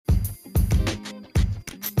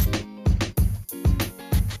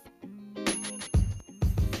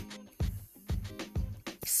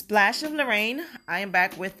Splash of Lorraine. I am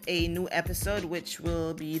back with a new episode, which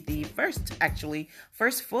will be the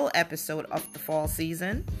first full episode of the fall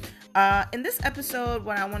season. In this episode,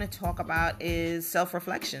 what I want to talk about is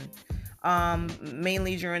self-reflection,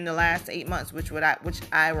 mainly during the last 8 months, which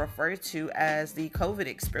I refer to as the COVID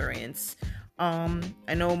experience.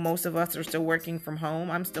 I know most of us are still working from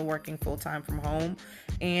home. I'm still working full-time from home,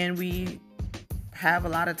 and we have a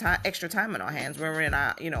lot of extra time on our hands when we're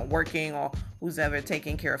not, working, or who's ever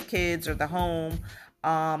taking care of kids or the home.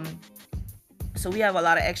 So we have a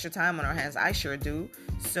lot of extra time on our hands. I sure do.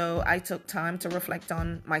 So I took time to reflect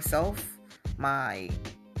on myself, my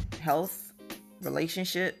health,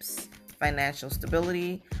 relationships, financial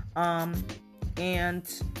stability.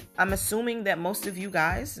 And I'm assuming that most of you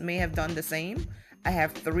guys may have done the same. I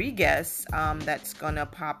have 3 guests that's gonna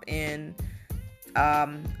pop in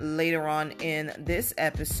later on in this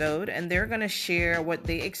episode, and they're going to share what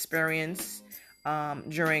they experienced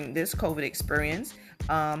during this COVID experience.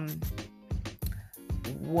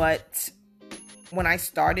 When I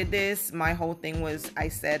started this, my whole thing was, I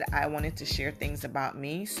said I wanted to share things about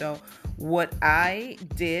me. So what I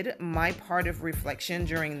did, my part of reflection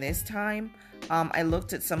during this time, I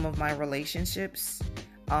looked at some of my relationships,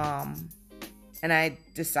 and I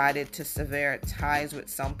decided to sever ties with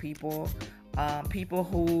some people. People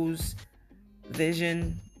whose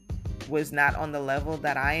vision was not on the level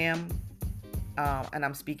that I am, and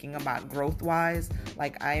I'm speaking about growth-wise.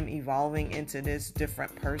 Like, I am evolving into this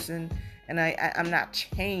different person, and I'm not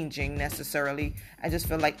changing necessarily. I just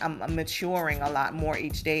feel like I'm maturing a lot more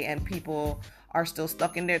each day, and people are still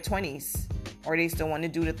stuck in their 20s, or they still want to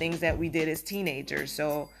do the things that we did as teenagers.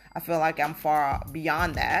 So I feel like I'm far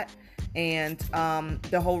beyond that, and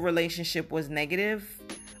the whole relationship was negative.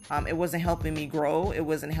 It wasn't helping me grow. It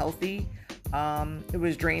wasn't healthy. It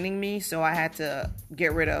was draining me. So I had to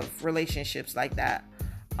get rid of relationships like that.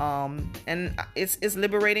 And it's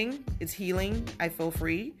liberating. It's healing. I feel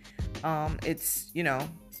free. It's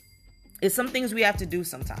some things we have to do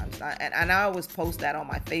sometimes. And I always post that on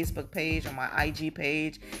my Facebook page, on my IG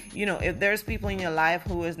page. If there's people in your life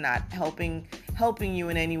who is not helping you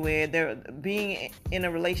in any way, they're being in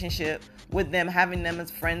a relationship with them, having them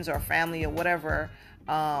as friends or family or whatever,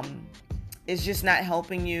 it's just not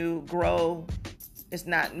helping you grow. It's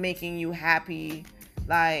not making you happy.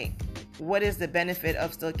 Like, what is the benefit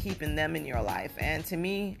of still keeping them in your life? And to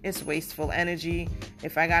me, it's wasteful energy.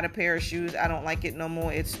 If I got a pair of shoes, I don't like it no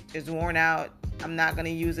more. It's worn out. I'm not going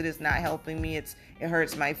to use it. It's not helping me. It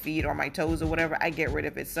hurts my feet or my toes or whatever. I get rid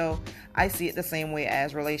of it. So I see it the same way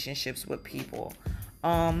as relationships with people.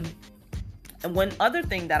 And one other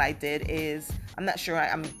thing that I did is, I'm not sure,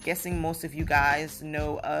 I'm guessing most of you guys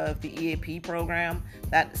know of the EAP program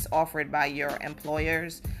that's offered by your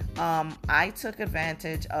employers. I took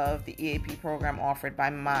advantage of the EAP program offered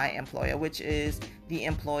by my employer, which is the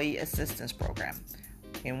Employee Assistance Program.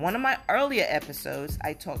 In one of my earlier episodes,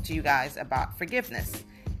 I talked to you guys about forgiveness,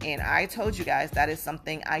 and I told you guys that is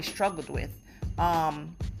something I struggled with.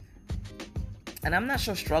 And I'm not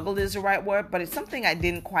sure struggle is the right word, but it's something I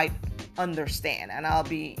didn't quite understand, and I'll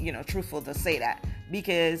be truthful to say that,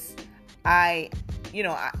 because I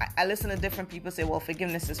listen to different people say, well,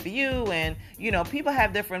 forgiveness is for you, and people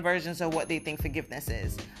have different versions of what they think forgiveness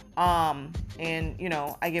is, and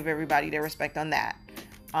I give everybody their respect on that.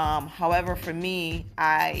 However, for me,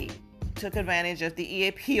 I took advantage of the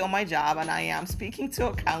EAP on my job, and I am speaking to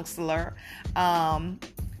a counselor,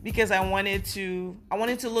 because I wanted to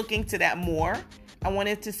look into that more. I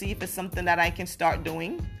wanted to see if it's something that I can start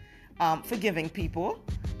doing, forgiving people.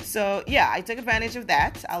 So yeah, I took advantage of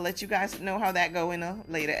that. I'll let you guys know how that go in a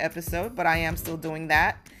later episode, but I am still doing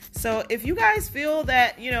that. So if you guys feel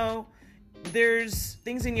that, there's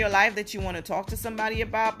things in your life that you want to talk to somebody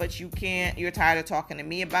about, but you can't, you're tired of talking to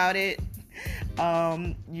me about it.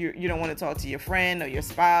 You don't want to talk to your friend or your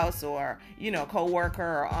spouse or, coworker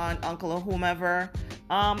or aunt, uncle, or whomever.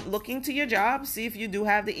 Look into your job, see if you do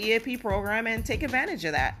have the EAP program, and take advantage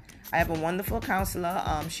of that. I have a wonderful counselor.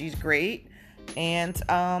 She's great. And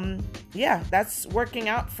that's working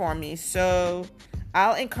out for me. So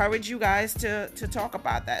I'll encourage you guys to talk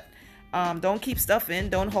about that. Don't keep stuff in.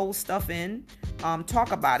 Don't hold stuff in.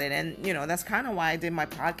 Talk about it. And, that's kind of why I did my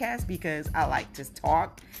podcast, because I like to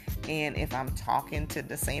talk. And if I'm talking to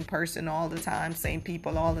the same person all the time, same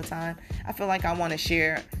people all the time, I feel like I want to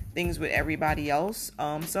share things with everybody else.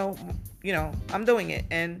 So, I'm doing it.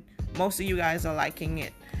 And most of you guys are liking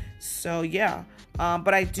it. So, yeah.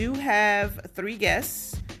 But I do have 3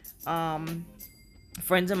 guests,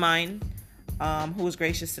 friends of mine, who was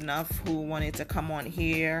gracious enough, who wanted to come on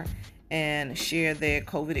here and share their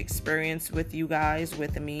COVID experience with you guys,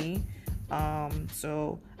 with me.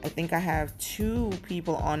 So I think I have two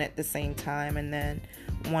people on at the same time, and then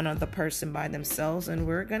one other person by themselves, and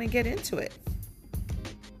we're gonna get into it.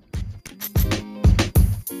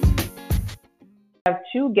 I have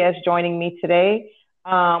two guests joining me today.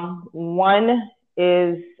 One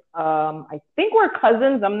is, I think we're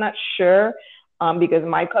cousins. I'm not sure, because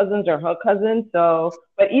my cousins are her cousins. So,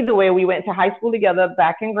 but either way, we went to high school together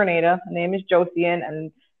back in Grenada. Her name is Josiane,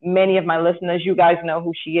 and many of my listeners, you guys know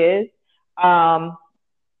who she is.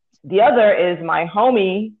 The other is my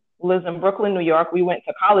homie who lives in Brooklyn, New York. We went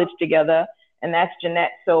to college together, and that's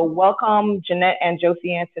Jeanette. So welcome, Jeanette and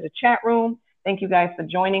Josiane, to the chat room. Thank you guys for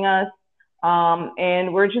joining us.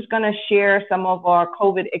 And we're just going to share some of our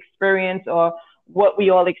COVID experience, or what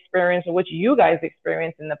we all experienced, or what you guys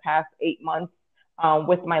experienced in the past 8 months,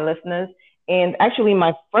 with my listeners. And actually,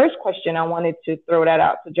 my first question, I wanted to throw that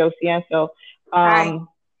out to Josiane. So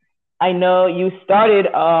I know you started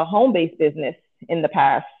a home-based business in the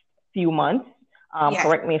past few months. Yes.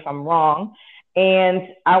 Correct me if I'm wrong. And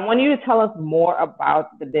I want you to tell us more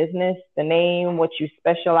about the business, the name, what you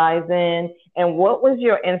specialize in, and what was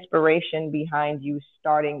your inspiration behind you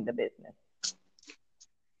starting the business?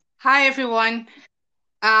 Hi, everyone.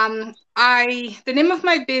 The name of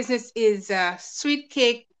my business is Sweet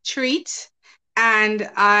Cake Treat, and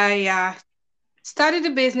I started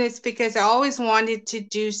the business because I always wanted to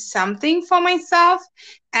do something for myself.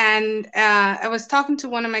 And I was talking to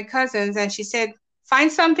one of my cousins, and she said, find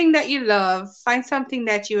something that you love, find something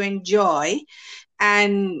that you enjoy,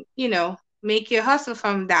 and, make your hustle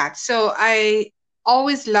from that. So I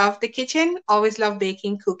always love the kitchen, always love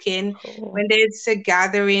baking, cooking. Cool. When there's a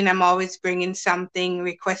gathering, I'm always bringing something,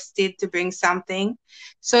 requested to bring something.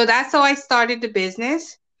 So that's how I started the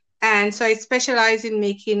business. And so I specialize in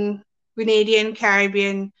making Grenadian,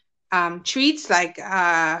 Caribbean treats like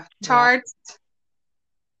tarts,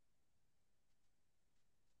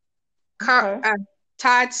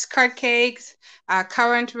 tarts, curd cakes,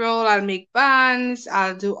 currant roll. I'll make buns.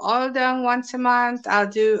 I'll do all them once a month. I'll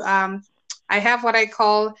do, I have what I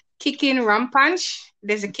call kicking rum punch.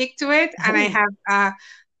 There's a kick to it. And I have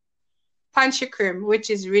punch cream, which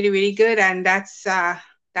is really, really good. And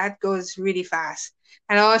that goes really fast.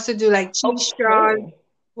 And I also do like cheese straws,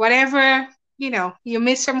 whatever, you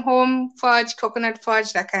miss from home, fudge, coconut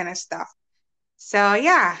fudge, that kind of stuff. So,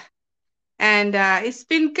 yeah. And it's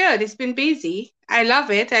been good. It's been busy. I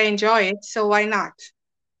love it. I enjoy it. So why not?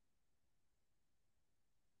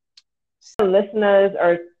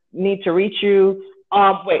 Listeners need to reach you.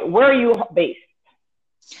 Wait, where are you based?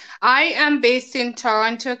 I am based in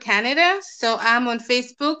Toronto, Canada. So I'm on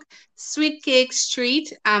Facebook, Sweet Cake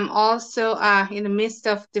Street. I'm also in the midst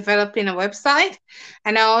of developing a website.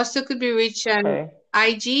 And I also could be reached on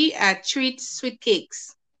IG at Treat Sweet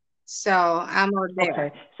Cakes. So I'm out there.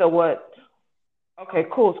 Okay. So okay,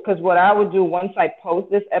 cool. Because what I would do once I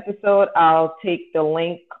post this episode, I'll take the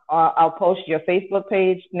link. I'll post your Facebook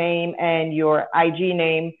page name and your IG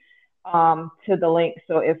name to the link.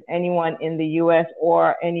 So if anyone in the US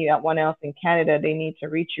or anyone else in Canada, they need to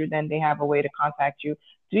reach you, then they have a way to contact you.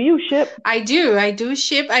 Do you ship? I do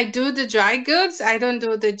ship. I do the dry goods. I don't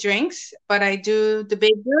do the drinks, but I do the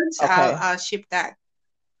baked goods. Okay. I'll ship that.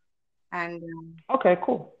 And okay,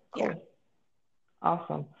 cool. Yeah.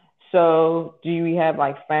 Awesome. So do you have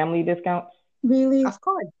like family discounts? Really? Of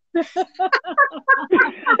course.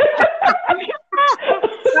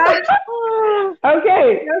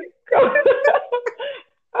 Okay.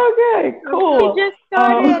 Okay, cool. She just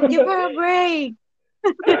started. Give her a break.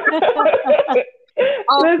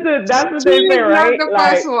 Listen, that's what they say, right? Not the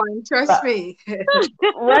first one, trust me.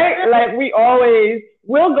 Right? Like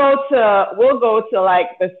we'll go to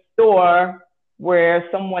like the store where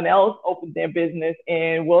someone else opened their business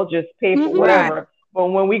and we'll just pay for whatever. Right. But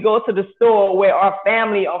when we go to the store where our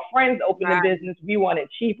family or friends open the business, we want it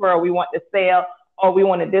cheaper, or we want the sale, or we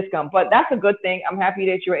want a discount. But that's a good thing. I'm happy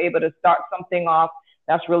that you're able to start something off.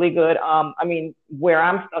 That's really good. I mean, where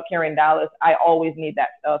I'm stuck here in Dallas, I always need that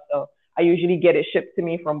stuff. So I usually get it shipped to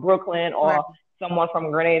me from Brooklyn, or someone from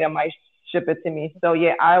Grenada might ship it to me. So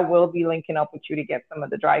yeah, I will be linking up with you to get some of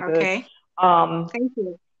the dry goods. Okay. Thank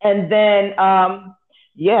you. And then,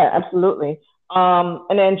 yeah, absolutely.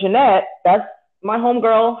 And then Jeanette, that's my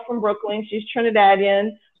homegirl from Brooklyn. She's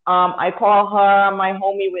Trinidadian. I call her my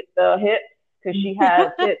homie with the hips because she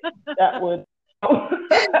has hips that would.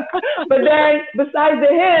 But then, besides the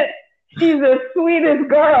hips, she's the sweetest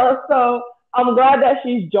girl. So I'm glad that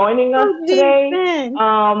she's joining us today.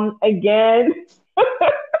 Again,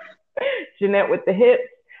 Jeanette with the hips.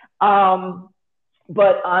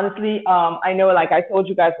 But honestly, I know, like I told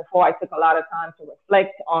you guys before, I took a lot of time to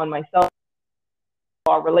reflect on myself.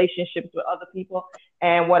 or relationships with other people.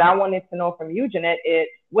 And what I wanted to know from you, Jeanette, is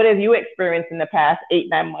what have you experienced in the past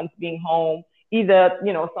 8-9 months being home? Either,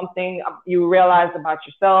 something you realized about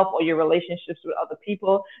yourself or your relationships with other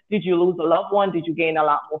people. Did you lose a loved one? Did you gain a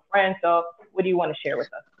lot more friends? So what do you want to share with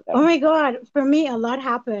us today? Oh my God. For me, a lot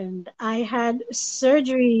happened. I had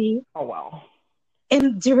surgery Oh, wow.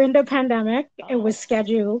 during the pandemic. It was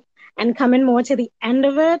scheduled. And coming more to the end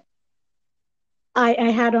of it,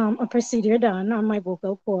 I had a procedure done on my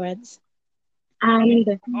vocal cords. And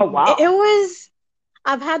Oh, wow. it was,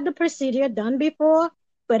 I've had the procedure done before,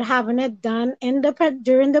 but having it done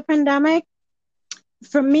during the pandemic,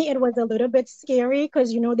 for me, it was a little bit scary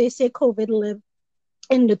because, they say COVID lived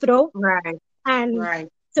in the throat. Right. And Right.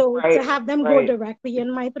 so Right, to have them go right. directly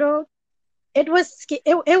in my throat, it was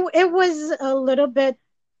a little bit,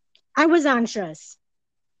 I was anxious.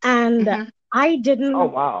 And Mhm. I Oh,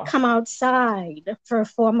 didn't wow. come outside for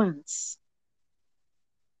 4 months.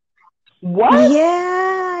 What?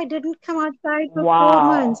 Yeah, I didn't come outside for 4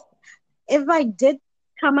 months. Wow. If I did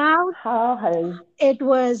come out, How has it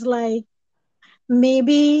was like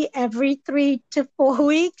maybe every 3 to 4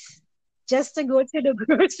 weeks just to go to the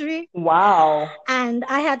grocery. wow. And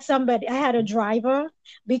I had a driver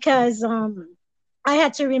because I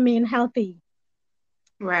had to remain healthy.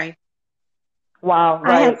 Right. Wow,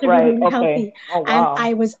 I had right, to right. remain healthy. Okay. Oh, And wow.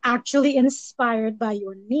 I was actually inspired by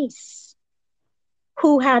your niece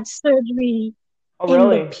who had surgery Oh, in the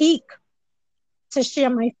really? peak to share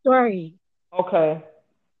my story. Okay.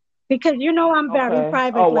 Because I'm very Okay.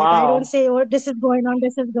 private. Oh, Like I don't wow. say, oh, this is going on,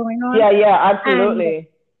 this is going on. Yeah, yeah, And absolutely.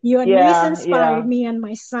 your niece Yeah, inspired yeah. me and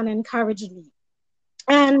my son encouraged me.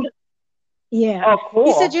 And yeah, Oh,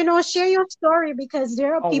 he said, cool. share your story because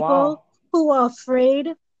there are Oh, people wow. who are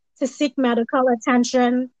afraid to seek medical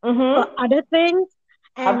attention for Mm-hmm. other things.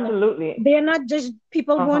 And Absolutely. they're not just,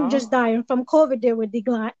 people weren't Uh-huh. just dying from COVID, they were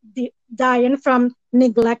dying from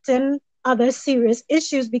neglecting other serious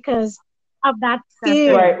issues because of that That's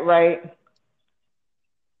it. Right, fear. right.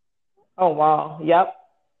 Oh, wow. Yep.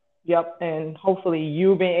 Yep. And hopefully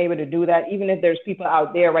you being able to do that, even if there's people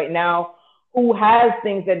out there right now who has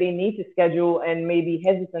things that they need to schedule and maybe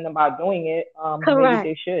hesitant about doing it, maybe Correct.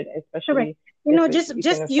 they should, Correct. especially if it Just can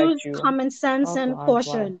affect use you. common sense Oh and gosh, wow.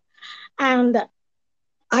 caution. And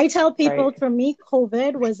I tell people, Right. for me,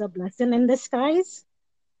 COVID was a blessing in disguise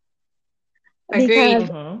because Agreed.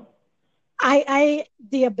 Mm-hmm.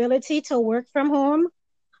 the ability to work from home,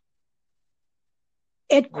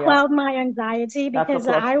 it Yep. quelled my anxiety That's a because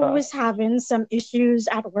plus I for us. was having some issues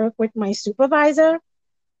at work with my supervisor.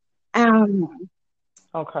 Um,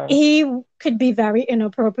 Okay. he could be very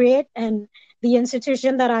inappropriate, and the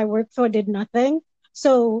institution that I worked for did nothing.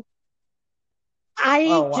 So I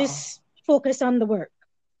Oh wow. just focused on the work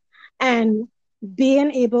and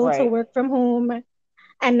being able to Right. work from home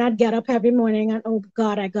and not get up every morning and, oh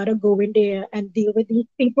God, I gotta go in there and deal with these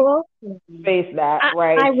people. Face that. I,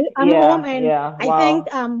 Right. I'm home, Yeah. and Yeah. I think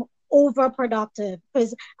Wow. I'm overproductive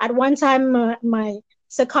because at one time my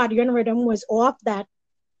circadian rhythm was off, that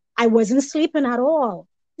I wasn't sleeping at all.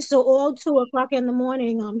 So all 2 o'clock in the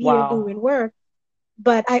morning, I'm here Wow. doing work.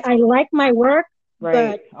 But I like my work, Right.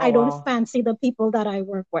 but Oh I don't wow. fancy the people that I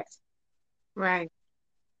work with. Right.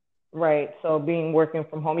 Right. So being working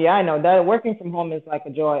from home. Yeah, I know that working from home is like a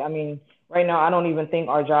joy. I mean, right now I don't even think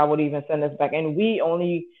our job would even send us back. And we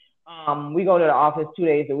go to the office 2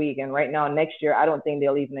 days a week. And right now next year I don't think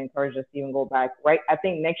they'll even encourage us to even go back. Right. I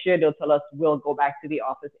think next year they'll tell us we'll go back to the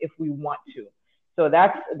office if we want to. So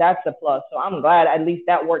that's a plus. So I'm glad at least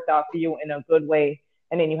that worked out for you in a good way.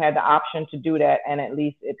 And then you had the option to do that, and at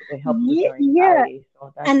least it helps with Yeah, your yeah. anxiety.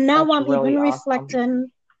 So And now that's I'm even really awesome.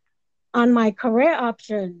 reflecting on my career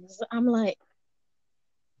options. I'm like,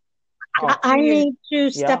 Oh, I Agreed. need to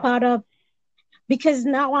step yeah. out of, because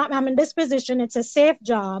now I'm in this position. It's a safe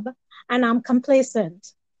job and I'm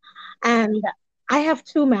complacent. And I have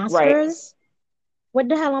two Right. masters. What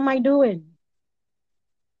the hell am I doing?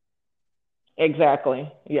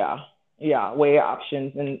 Exactly. Yeah. Yeah. Weigh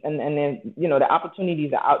options, and then the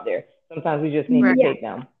opportunities are out there. Sometimes we just need to Right. Yeah, take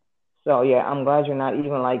them. So yeah, I'm glad you're not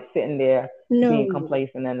even like sitting there being no,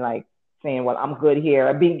 complacent and like saying, "Well, I'm good here,"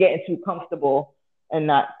 or being getting too comfortable and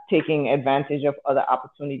not taking advantage of other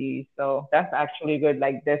opportunities. So that's actually good.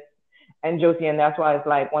 Like this and Josie, and that's why it's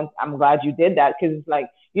like once I'm glad you did that, because it's like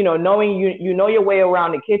knowing you know your way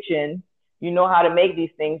around the kitchen, you know how to make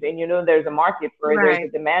these things, and you know there's a market for it, there's a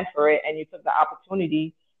Right. demand for it, and you took the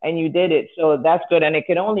opportunity and you did it. So that's good, and it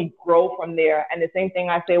can only grow from there. And the same thing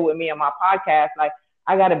I say with me on my podcast, like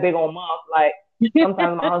I got a big old mouth, like.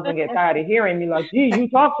 Sometimes my husband gets tired of hearing me like, gee, you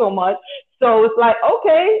talk so much. So it's like,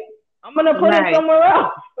 okay, I'm going to put it Right. somewhere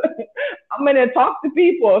else. I'm going to talk to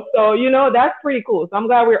people. So, that's pretty cool. So I'm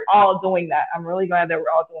glad we're all doing that. I'm really glad that we're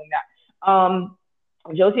all doing that.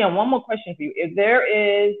 Josie, and one more question for you. If there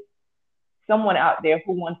is someone out there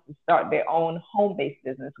who wants to start their own home-based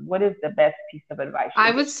business, what is the best piece of advice I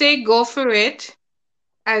you'll would give say go for it,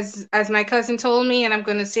 as my cousin told me, and I'm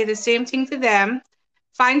going to say the same thing to them.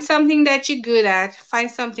 Find something that you're good at, find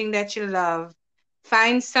something that you love,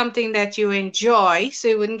 find something that you enjoy so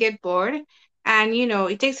you wouldn't get bored. And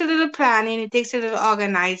it takes a little planning, it takes a little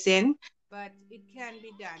organizing, but it can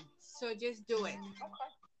be done. So just do it.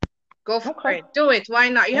 Go for Okay. it. Do it. Why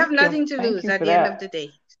not? You have Thank you. nothing to Thank lose you at for the end of that. the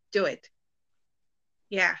day. Do it.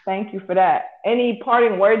 Yeah. Thank you for that. Any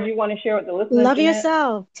parting words you want to share with the listeners? Love Jeanette?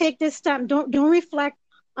 yourself. Take this time. Don't reflect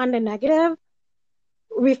on the negative.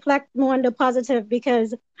 Reflect more on the positive,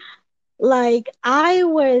 because like I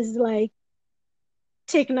was like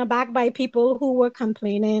taken aback by people who were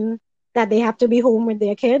complaining that they have to be home with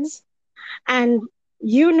their kids. And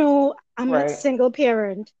I'm a Right. single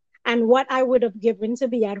parent, and what I would have given to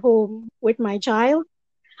be at home with my child.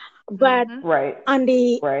 But Right. on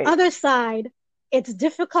the Right. other side, it's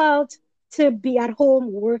difficult to be at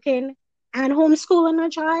home working and homeschooling a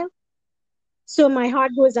child. So my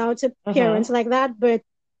heart goes out to parents like that, but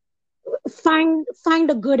find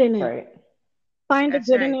the good in it. Right. Find the That's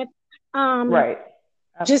good in right. it. Right.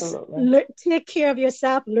 Just Absolutely. take care of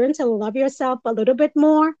yourself. Learn to love yourself a little bit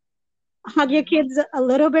more. Hug your kids a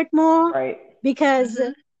little bit more, Right. because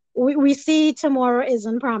we see tomorrow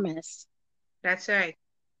isn't promised. That's right.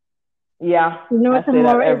 Yeah. I say that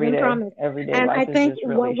Tomorrow every isn't day. promised. Every day And I life is think just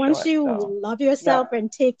really once short. you So love yeah. yourself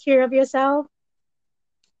and take care of yourself,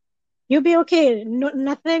 you'll be okay.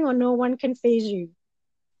 Nothing or no one can phase you.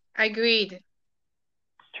 Agreed.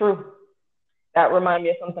 True. That reminded me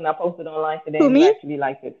of something I posted online today, To and you me, actually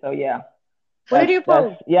liked it. So yeah. what did you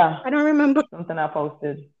post? Yeah. I don't remember. Something I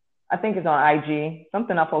posted. I think it's on IG.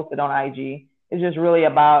 Something I posted on IG. It's just really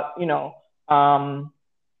about,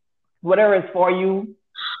 whatever is for you,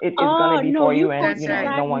 it's gonna be No, for you you, and That's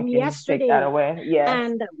right. no one can take yesterday. that away. Yeah.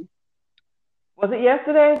 And Was it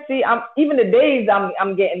yesterday? See, even the days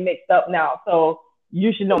I'm getting mixed up now. So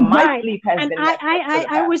you should know my right. sleep has And been messed up for the I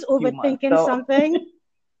past was few months. overthinking So something.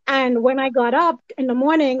 And when I got up in the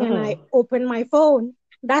morning and I opened my phone,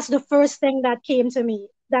 that's the first thing that came to me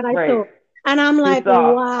that I saw. right. And I'm You like,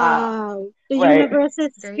 saw. wow, the Right. universe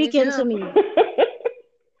is There you speaking to go. me.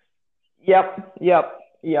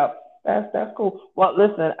 Yep. That's cool. Well,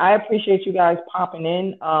 listen, I appreciate you guys popping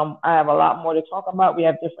in. I have a lot more to talk about. We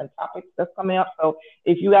have different topics that's coming up. So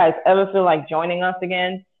if you guys ever feel like joining us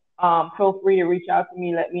again, feel free to reach out to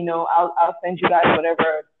me. Let me know. I'll send you guys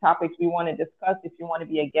whatever topics we want to discuss. If you want to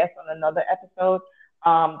be a guest on another episode,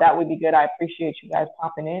 that would be good. I appreciate you guys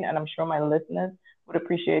popping in, and I'm sure my listeners would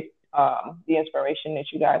appreciate the inspiration that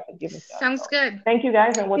you guys have given to us. Sounds good. Thank you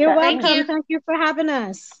guys, and we'll You're chat welcome. Thank you. Thank you for having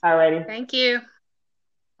us. Alrighty. Thank you.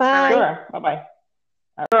 Bye. Sure. Bye-bye.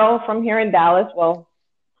 Girl from here in Dallas. Well,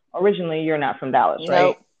 originally you're not from Dallas, right?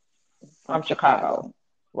 Nope. From Chicago.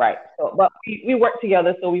 Right. So, but we work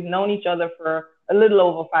together, so we've known each other for a little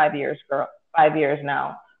over 5 years, girl. 5 years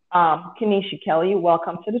now. Kenesha Kelly,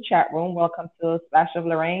 welcome to the chat room. Welcome to Splash of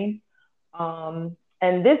Lorraine.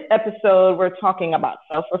 And this episode, we're talking about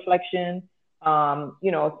self-reflection.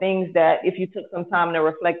 Things that if you took some time to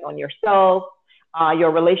reflect on yourself,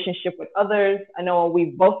 your relationship with others. I know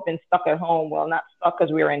we've both been stuck at home. Well, not stuck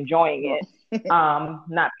because we were enjoying it.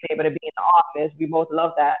 Not being able to be in the office. We both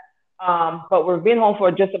love that. But we've been home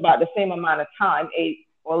for just about the same amount of time, 8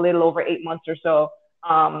 or a little over 8 months or so.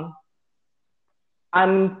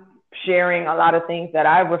 I'm sharing a lot of things that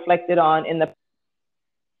I've reflected on in the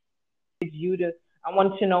I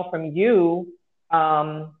wanted to know from you,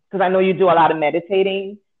 because I know you do a lot of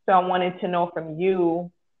meditating. So I wanted to know from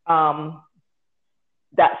you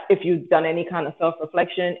that if you've done any kind of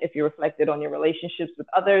self-reflection, if you reflected on your relationships with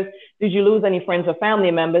others, did you lose any friends or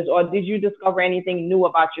family members, or did you discover anything new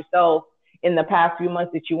about yourself in the past few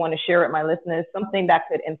months that you want to share with my listeners? Something that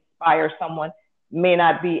could inspire someone, may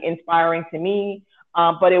not be inspiring to me,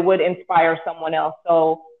 but it would inspire someone else.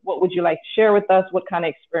 So what would you like to share with us? What kind of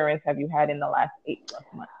experience have you had in the last 8+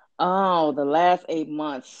 months? Oh, the last 8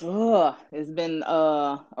 months. It's been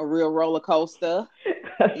a real roller coaster.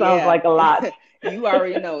 That sounds like a lot. You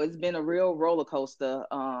already know it's been a real roller coaster.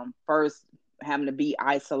 First, having to be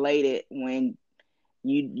isolated when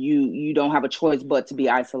you don't have a choice but to be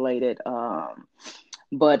isolated.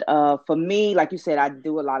 But for me, like you said, I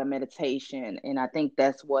do a lot of meditation, and I think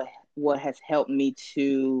that's what has helped me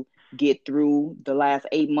to get through the last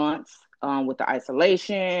 8 months with the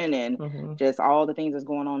isolation and just all the things that's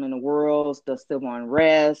going on in the world, the civil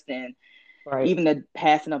unrest, and Right. even the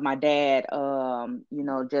passing of my dad,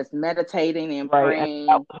 just meditating and Right. praying,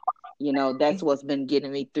 that's what's been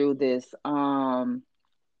getting me through this.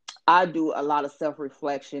 I do a lot of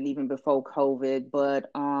self-reflection even before COVID, but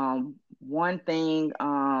one thing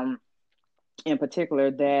in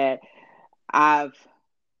particular that I've,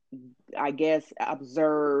 I guess,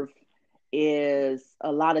 observed is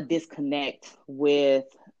a lot of disconnect with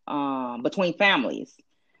between families.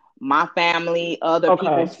 My family, other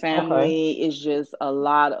people's family, is just a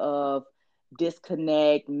lot of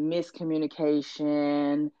disconnect,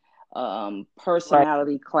 miscommunication,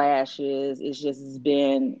 personality clashes. It's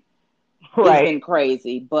been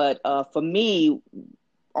crazy. But for me,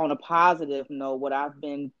 on a positive note, what I've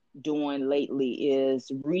been doing lately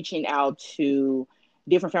is reaching out to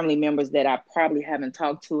different family members that I probably haven't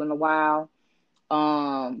talked to in a while.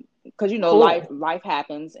 Because life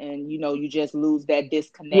happens, and you just lose that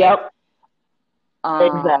disconnect. Yep.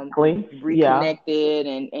 Exactly. Reconnected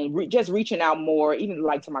and just reaching out more, even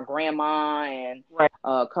like to my grandma and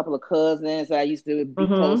a couple of cousins that I used to be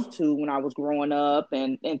close to when I was growing up,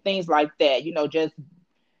 and things like that. Just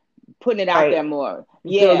putting it out there more.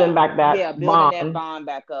 Building back that that bond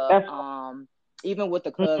back up. Even with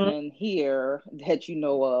the cousin here that you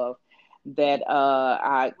know of, that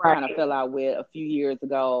I kind of fell out with a few years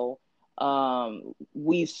ago.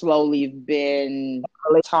 We've slowly been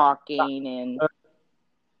talking and.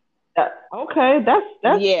 Okay,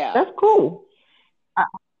 that's cool. I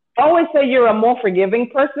always say you're a more forgiving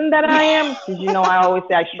person than I am, because I always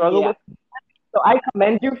say I struggle with. So I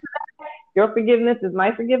commend you for that. Your forgiveness is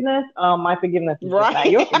my forgiveness. My forgiveness is just not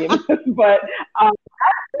your forgiveness. But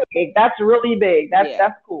that's really big.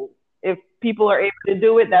 That's cool. If people are able to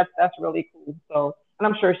do it, that's really cool. So, and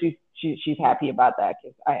I'm sure she's happy about that,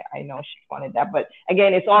 because I know she wanted that. But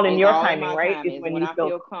again, it's all in your timing, right? It's when I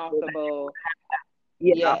feel comfortable.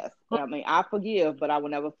 Yes. I mean, I forgive, but I will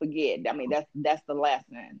never forget. I mean, that's the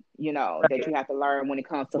lesson, that you have to learn when it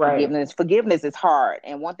comes to forgiveness. Forgiveness is hard.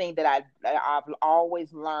 And one thing that I've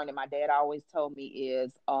always learned, and my dad always told me,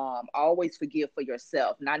 is always forgive for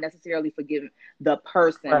yourself. Not necessarily forgive the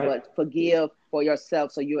person, but forgive for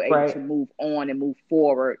yourself, so you're able to move on and move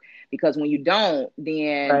forward. Because when you don't,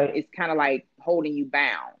 then it's kind of like holding you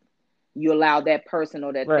bound. You allow that person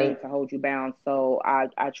or that thing to hold you bound. So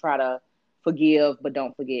I try to forgive, but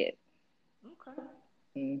don't forget. Okay.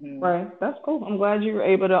 Right. That's cool. I'm glad you were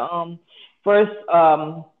able to first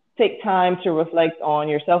take time to reflect on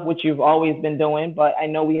yourself, which you've always been doing. But I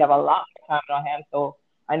know we have a lot of time on our hands, so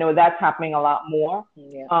I know that's happening a lot more.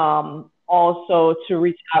 Yeah. Also to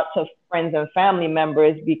reach out to friends and family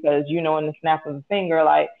members, because in the snap of a finger,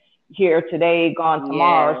 like here today, gone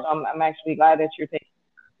tomorrow. Yes. So I'm actually glad that you're taking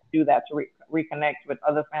to do that, to reconnect with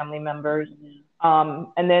other family members.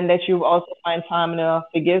 And then that you also find time to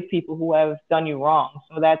forgive people who have done you wrong.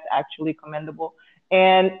 So that's actually commendable.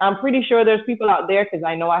 And I'm pretty sure there's people out there, because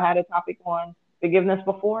I know I had a topic on forgiveness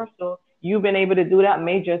before. So you've been able to do that,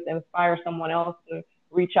 may just inspire someone else to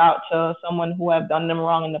reach out to someone who have done them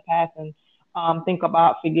wrong in the past, and think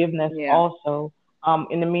about forgiveness also.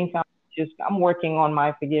 In the meantime, I'm working on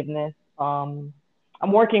my forgiveness. I'm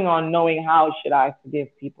working on knowing how should I forgive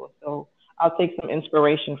people. So I'll take some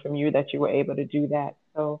inspiration from you that you were able to do that.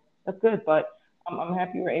 So that's good. But I'm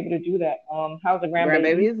happy you were able to do that. How's the grandbaby?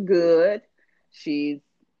 Grandbaby is good. She's,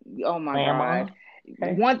 oh my God.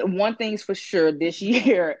 Okay. One thing's for sure, this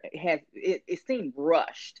year it seemed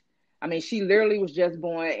rushed. I mean, she literally was just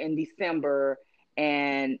born in December,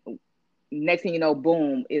 and next thing you know,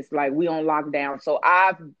 boom, it's like we on lockdown. So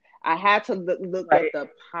I had to look at the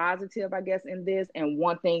positive, I guess, in this. And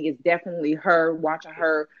one thing is definitely watching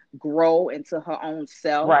her grow into her own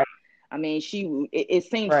self. Right. I mean, it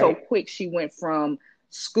seemed so quick. She went from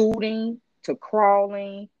scooting to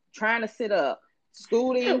crawling, trying to sit up,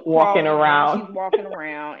 scooting, walking around. She's walking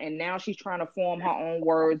around, and now she's trying to form her own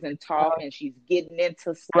words and talk, and she's getting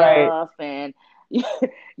into stuff, and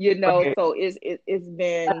so it's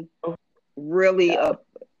been really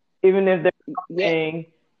even if there's something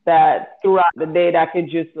that throughout the day that could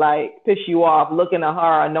just like piss you off, looking at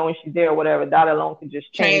her or knowing she's there or whatever, that alone could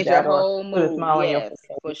just change your that whole mood. Put a smile on your face.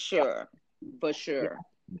 For sure.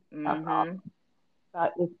 That's awesome.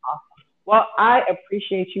 That is awesome. Well, I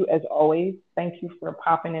appreciate you as always. Thank you for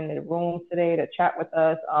popping into the room today to chat with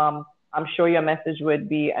us. I'm sure your message would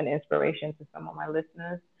be an inspiration to some of my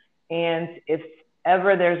listeners. And if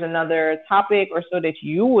ever there's another topic or so that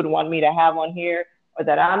you would want me to have on here, or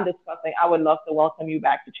that I'm discussing, I would love to welcome you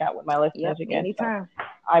back to chat with my listeners again. Anytime. So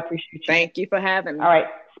I appreciate you. Thank you for having me. All right.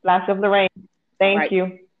 Splash of the rain. Thank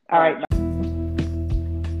you. All right.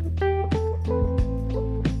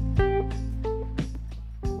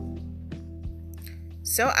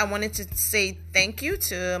 So I wanted to say thank you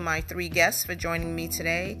to my 3 guests for joining me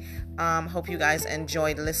today. Hope you guys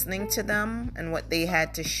enjoyed listening to them and what they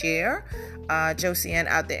had to share. Josie Ann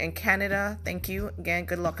out there in Canada, thank you. Again,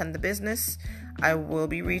 good luck on the business. I will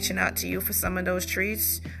be reaching out to you for some of those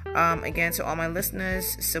treats. Again, to all my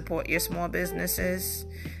listeners, support your small businesses.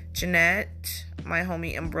 Jeanette, my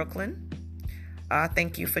homie in Brooklyn,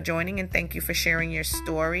 thank you for joining and thank you for sharing your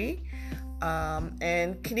story.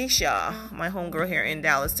 And Kenesha, my homegirl here in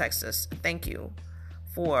Dallas, Texas, thank you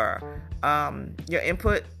for your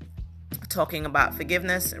input, talking about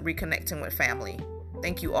forgiveness and reconnecting with family.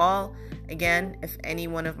 Thank you all. Again, if any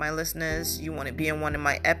one of my listeners, you want to be in one of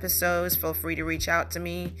my episodes, feel free to reach out to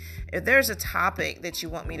me. If there's a topic that you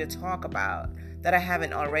want me to talk about that I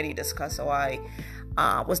haven't already discussed, or I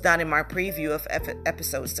was not in my preview of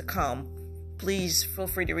episodes to come, please feel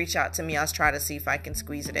free to reach out to me. I'll try to see if I can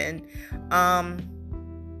squeeze it in.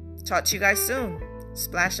 Talk to you guys soon.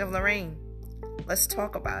 Splash of Lorraine. Let's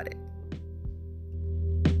talk about it.